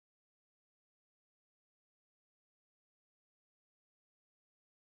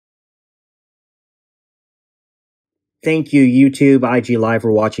Thank you, YouTube, IG Live,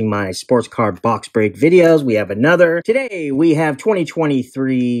 for watching my sports card box break videos. We have another. Today, we have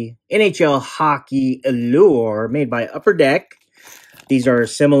 2023 NHL Hockey Allure made by Upper Deck. These are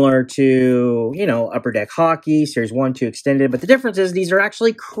similar to, Upper Deck Hockey, Series 1, 2 Extended. But the difference is these are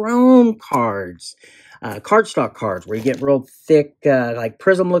actually chrome cards. Cardstock cards, where you get real thick, like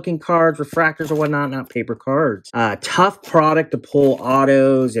prism-looking cards, refractors or whatnot, not paper cards. Tough product to pull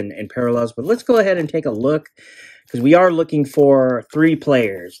autos and parallels. But let's go ahead and take a look, because we are looking for 3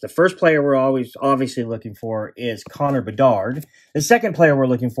 players. The first player we're always obviously looking for is Connor Bedard. The second player we're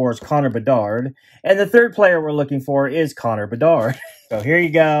looking for is Connor Bedard. And the third player we're looking for is Connor Bedard. So here you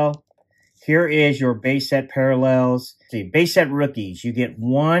go. Here is your base set parallels. See, base set rookies. You get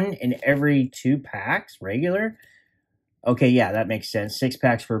 1 in every 2 packs, regular. Okay, yeah, that makes sense. 6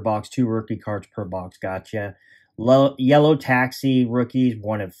 packs per box, 2 rookie cards per box. Gotcha. Yellow taxi rookies,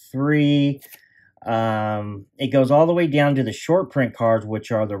 1 of 3. It goes all the way down to the short print cards,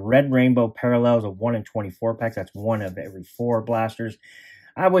 which are the red rainbow parallels of 1 in 24 packs. That's 1 of every 4 blasters.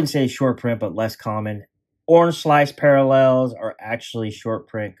 I wouldn't say short print, but less common. Orange slice parallels are actually short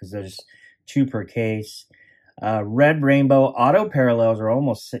print because there's 2 per case. Red rainbow auto parallels are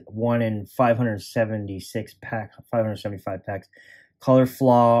almost 1 in 576 packs, 575 packs. Color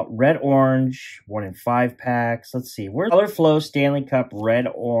Flaw, red orange, 1 in 5 packs. Let's see, where's Color Flow Stanley Cup red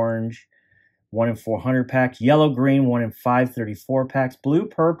orange, 1 in 400 packs. Yellow green, 1 in 534 packs. Blue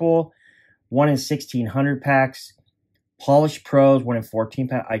purple, 1 in 1600 packs. Polished Pros, 1 in 14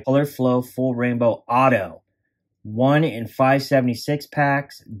 packs. Color Flow full rainbow auto, 1 in 576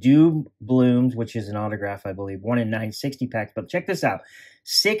 packs. Dew Blooms, which is an autograph, I believe, 1 in 960 packs. But check this out,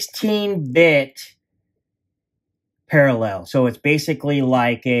 16-bit parallel. So it's basically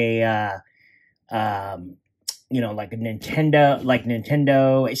like a, like a Nintendo,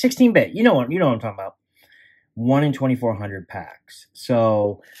 16-bit. You know what I'm talking about. 1 in 2400 packs.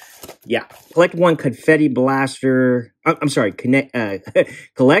 So, yeah, collect 1 confetti blaster. I'm sorry,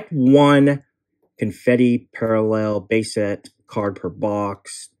 collect 1 confetti parallel base set card per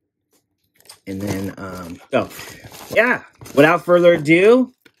box. And then, yeah, without further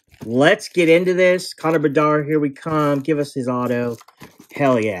ado, let's get into this. Connor Bedard, here we come. Give us his auto.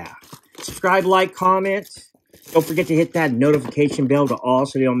 Hell yeah. Subscribe, like, comment. Don't forget to hit that notification bell to all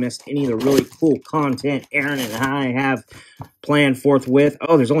so you don't miss any of the really cool content Aaron and I have planned forthwith.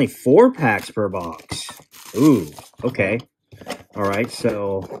 Oh, there's only 4 packs per box. Ooh, okay. All right,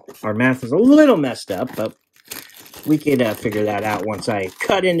 so our math is a little messed up, but we could figure that out once I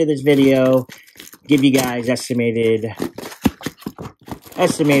cut into this video, give you guys estimated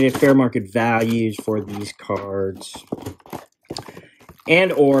fair market values for these cards.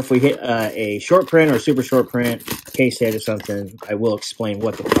 And or if we hit a short print or super short print, case hit or something, I will explain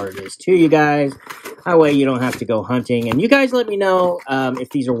what the card is to you guys. That way you don't have to go hunting. And you guys let me know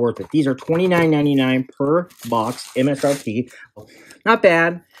if these are worth it. These are $29.99 per box, MSRP. Not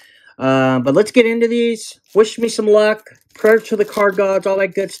bad. But let's get into these. Wish me some luck. Prayer to the card gods, all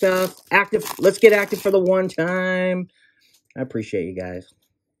that good stuff. Active. Let's get active for the one time. I appreciate you guys.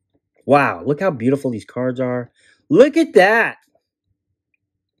 Wow, look how beautiful these cards are. Look at that.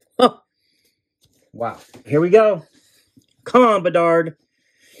 Oh, wow. Here we go. Come on, Bedard.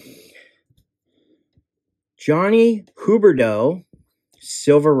 Johnny Huberdeau,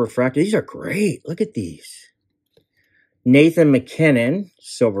 silver refractor. These are great. Look at these. Nathan McKinnon,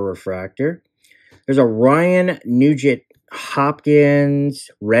 silver refractor. There's a Ryan Nugent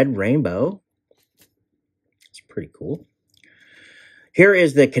Hopkins red rainbow. It's pretty cool. Here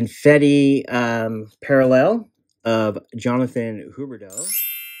is the confetti parallel of Jonathan Huberdeau.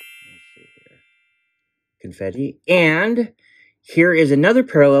 Confetti. And here is another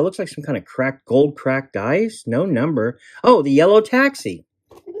parallel. Looks like some kind of gold cracked dice. No number. Oh, the yellow taxi.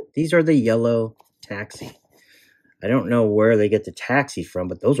 These are the yellow taxi. I don't know where they get the taxi from,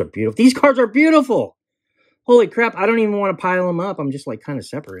 but those are beautiful. These cards are beautiful. Holy crap. I don't even want to pile them up. I'm just like kind of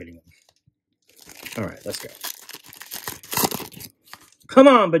separating them. All right, let's go. Come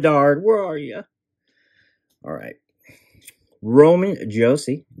on, Bedard. Where are you? All right. Roman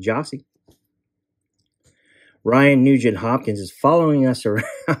Josi. Ryan Nugent Hopkins is following us around.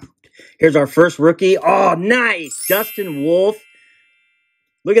 Here's our first rookie. Oh, nice. Dustin Wolf.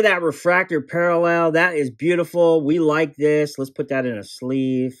 Look at that refractor parallel. That is beautiful. We like this. Let's put that in a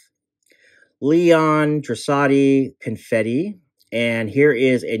sleeve. Leon Dressati confetti. And here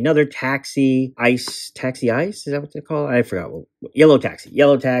is another taxi ice. Taxi ice? Is that what they call it? I forgot. Yellow taxi.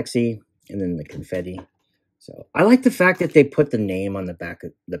 Yellow taxi. And then the confetti. So I like the fact that they put the name on the back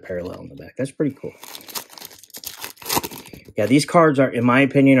of the parallel on the back. That's pretty cool. Yeah, these cards are, in my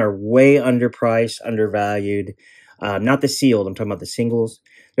opinion, are way underpriced, undervalued. Not the sealed. I'm talking about the singles.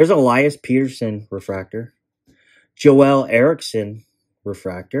 There's Elias Peterson refractor. Joel Eriksson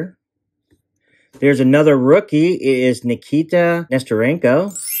refractor. There's another rookie. It is Nikita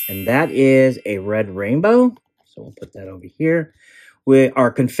Nestorenko, and that is a red rainbow. So we'll put that over here.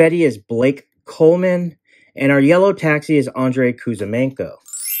 Our confetti is Blake Coleman, and our yellow taxi is Andrei Kuzmenko.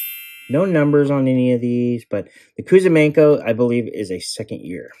 No numbers on any of these, but the Kuzmenko, I believe, is a second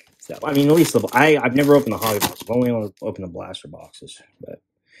year. So, I mean, at least I've never opened the hobby box. I've only opened the blaster boxes. But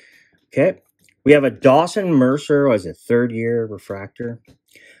okay, we have a Dawson Mercer as a third year refractor.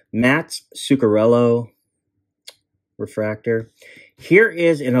 Matt's Zuccarello refractor. Here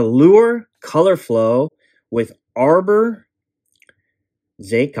is an Allure Color Flow with Arbor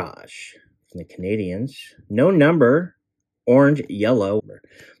Zakaj from the Canadians. No number, orange, yellow.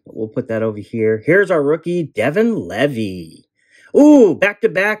 But we'll put that over here. Here's our rookie, Devin Levy. Ooh,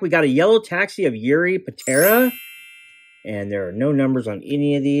 back-to-back, we got a yellow taxi of Yuri Patera. And there are no numbers on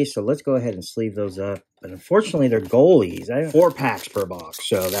any of these, so let's go ahead and sleeve those up. But unfortunately, they're goalies. 4 packs per box,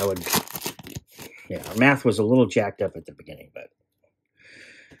 so that would... Yeah, our math was a little jacked up at the beginning, but...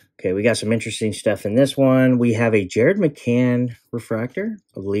 Okay, we got some interesting stuff in this one. We have a Jared McCann refractor,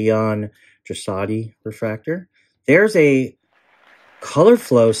 a Leon Dressati refractor. There's a Color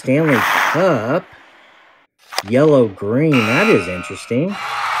Flow Stanley Cup, yellow-green. That is interesting.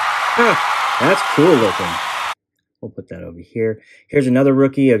 Huh, that's cool looking. We'll put that over here. Here's another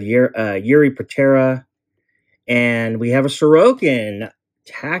rookie of Yuri Patera. And we have a Sorokin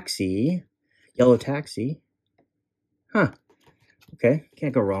taxi, yellow taxi. Huh. Okay.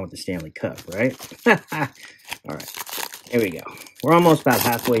 Can't go wrong with the Stanley Cup, right? All right. Here we go. We're almost about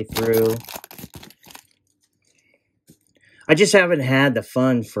halfway through. I just haven't had the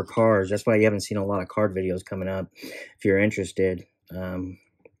fun for cards. That's why you haven't seen a lot of card videos coming up if you're interested.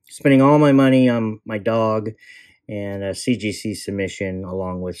 Spending all my money on my dog and a CGC submission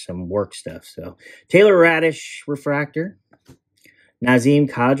along with some work stuff. So Taylor Radish refractor, Nazem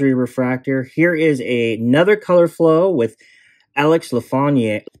Kadri refractor. Here is another Color Flow with Alex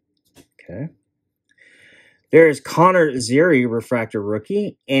Lafreniere. Okay. There is Connor Zeri refractor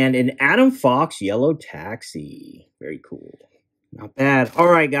rookie and an Adam Fox yellow taxi. Very cool. Not bad. All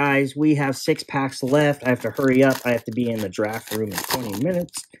right, guys, we have 6 packs left. I have to hurry up. I have to be in the draft room in 20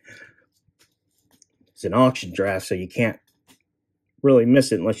 minutes. It's an auction draft, so you can't really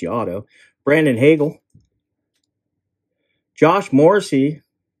miss it unless you auto. Brandon Hagel. Josh Morrissey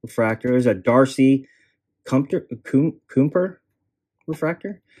refractor is a Darcy Kumper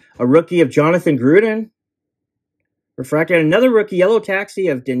refractor. A rookie of Jonathan Gruden refractor. And another rookie, yellow taxi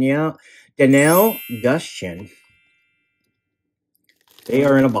of Danielle Gushchin. They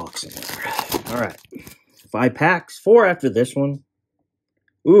are in a box in there. All right. 5 packs. 4 after this one.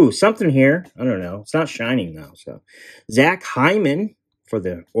 Ooh, something here. I don't know. It's not shining, though. So, Zach Hyman for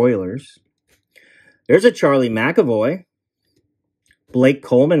the Oilers. There's a Charlie McAvoy. Blake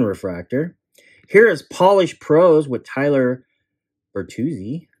Coleman refractor. Here is Polish Pros with Tyler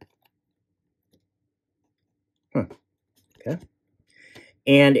Bertuzzi. Huh. Okay.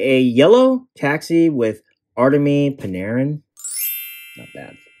 And a yellow taxi with Artemi Panarin. Not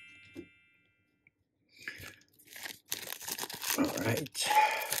bad. All right.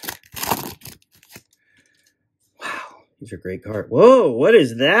 Wow. These are great cards. Whoa, what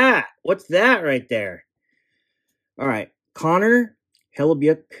is that? What's that right there? All right. Connor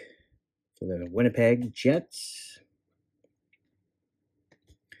Hellebuyck for the Winnipeg Jets.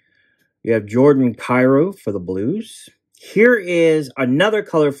 You have Jordan Kyrou for the Blues. Here is another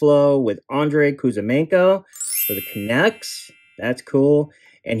Color Flow with Andrei Kuzmenko for the Canucks. That's cool.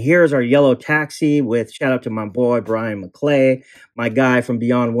 And here's our yellow taxi with, shout out to my boy, Bryan McClay, my guy from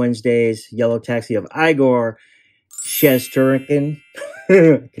Beyond Wednesdays, yellow taxi of Igor Shesterkin.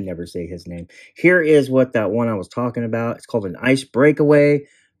 I can never say his name. Here is what that one I was talking about. It's called an Ice Breakaway.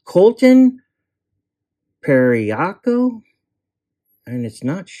 Colton Periaco. And it's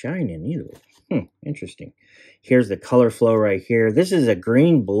not shining either. Interesting. Here's the Color Flow right here. This is a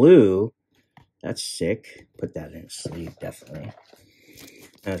green-blue. That's sick. Put that in a sleeve, definitely.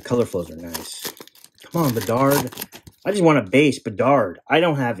 Color Flows are nice. Come on, Bedard. I just want a base Bedard. I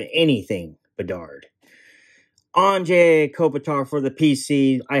don't have anything Bedard. Anze Kopitar for the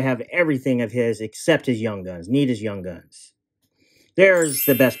PC. I have everything of his except his Young Guns. Need his Young Guns. There's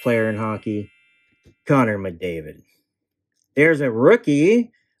the best player in hockey, Connor McDavid. There's a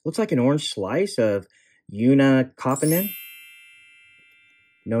rookie. Looks like an orange slice of Una Koppinen.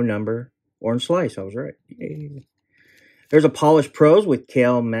 No number. Orange slice. I was right. Yay. There's a Polished Pros with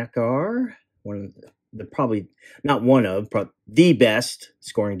Cale Makar. One of the probably not one of, but the best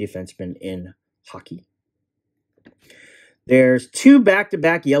scoring defenseman in hockey. There's 2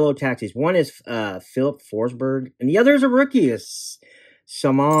 back-to-back yellow taxis. One is Philip Forsberg, and the other is a rookie. It's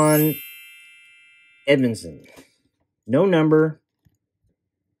Simon Edmondson. No number,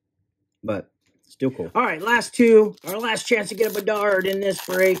 but still cool. All right, last 2. Our last chance to get a Bedard in this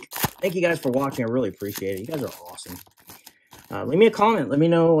break. Thank you guys for watching. I really appreciate it. You guys are awesome. Leave me a comment. Let me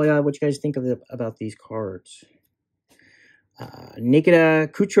know what you guys think about these cards. Nikita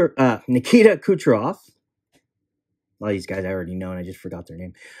Kucherov. A lot of these guys I already know, and I just forgot their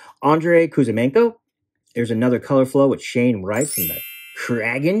name. Andrei Kuzmenko. There's another color flow with Shane Wright from the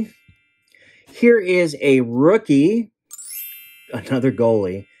Kraken. Here is a rookie, another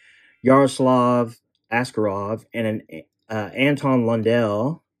goalie, Yaroslav Askarov, and an Anton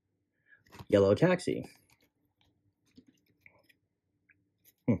Lundell yellow taxi.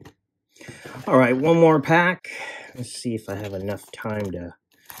 All right, one more pack. Let's see if I have enough time to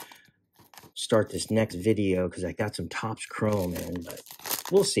start this next video because I got some Topps Chrome in, but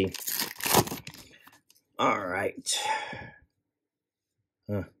we'll see. All right.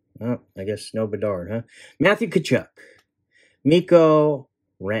 Oh, I guess no Bedard, huh? Matthew Tkachuk. Mikko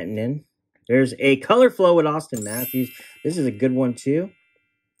Rantanen. There's a color flow with Austin Matthews. This is a good one, too.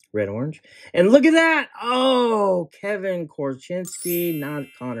 Red-orange. And look at that! Oh, Kevin Korchinski, not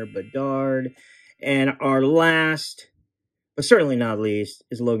Connor Bedard. And our last, but certainly not least,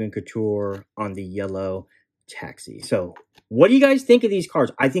 is Logan Couture on the yellow taxi. So, what do you guys think of these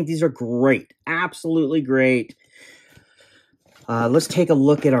cards? I think these are great. Absolutely great. Let's take a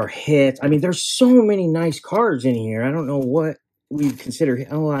look at our hits. I mean, there's so many nice cards in here. I don't know what we consider.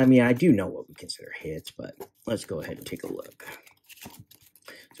 Oh, I mean, I do know what we consider hits, but let's go ahead and take a look.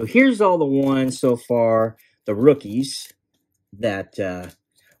 So here's all the ones so far, the rookies that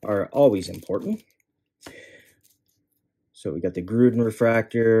are always important. So we got the Gruden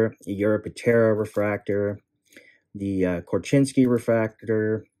refractor, the Patera refractor, the Korchinski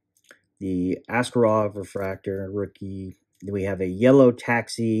refractor, the Askarov refractor rookie. Then we have a yellow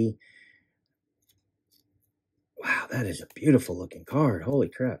taxi. Wow, that is a beautiful looking card. Holy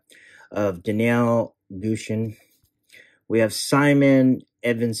crap. Of Daniel Gushin. We have Simon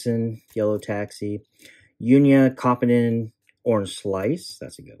Edmondson, yellow taxi. Yunya Koppinen, orange slice.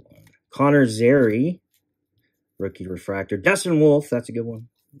 That's a good one. Connor Zary, rookie refractor. Dustin Wolf, that's a good one.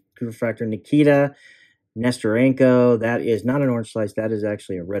 Rookie refractor. Nikita Nestorenko, that is not an orange slice. That is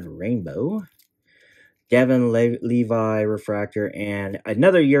actually a red rainbow. Devin Levi refractor. And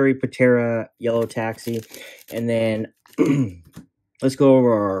another Yuri Patera yellow taxi. And then let's go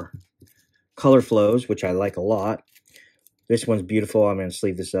over our color flows, which I like a lot. This one's beautiful. I'm going to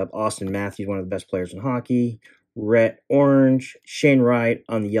sleeve this up. Austin Matthews, one of the best players in hockey. Red orange. Shane Wright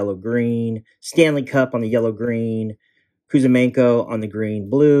on the yellow green. Stanley Cup on the yellow green. Kuzmenko on the green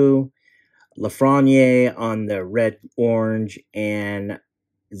blue. Lafreniere on the red orange. And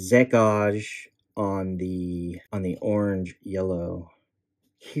Zekaj on the orange yellow.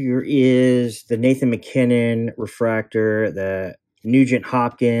 Here is the Nathan McKinnon refractor. The Nugent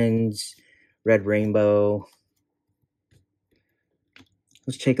Hopkins red rainbow.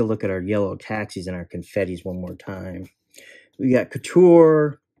 Let's take a look at our yellow taxis and our confettis one more time. We got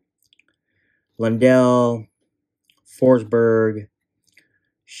Couture, Lundell, Forsberg,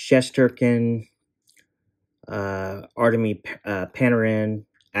 Shesterkin, Artemi Panarin,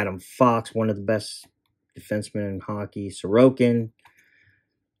 Adam Fox, one of the best defensemen in hockey, Sorokin,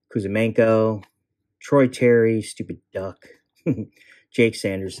 Kuzmenko, Troy Terry, stupid duck, Jake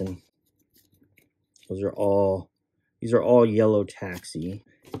Sanderson. These are all yellow taxi.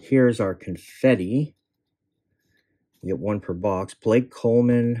 Here's our confetti. We get one per box. Blake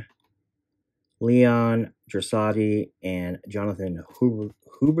Coleman, Leon Dressati, and Jonathan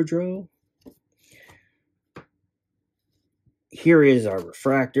Huberdeau. Here is our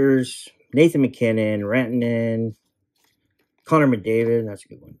refractors. Nathan McKinnon, Rantanen, Connor McDavid, that's a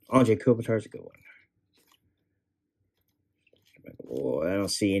good one. Andrei Kopitar is a good one. Oh, I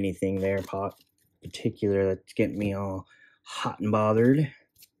don't see anything there particular that's getting me all hot and bothered.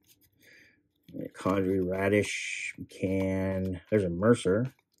 Condry, Radish, McCann. There's a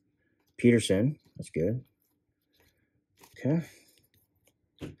Mercer. Peterson, that's good. Okay.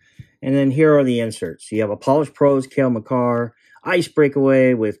 And then here are the inserts. You have a Polished Pros, Cale Makar, Ice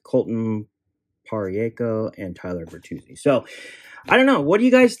Breakaway with Colton Parayko and Tyler Bertuzzi. So, I don't know. What do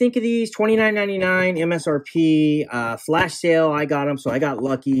you guys think of these? $29.99 MSRP. Flash sale, I got them, so I got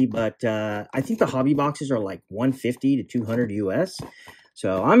lucky. But I think the hobby boxes are like $150 to $200 US.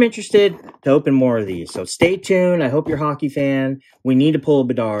 So I'm interested to open more of these. So stay tuned. I hope you're a hockey fan. We need to pull a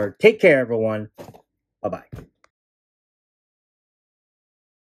Bedard. Take care, everyone. Bye-bye.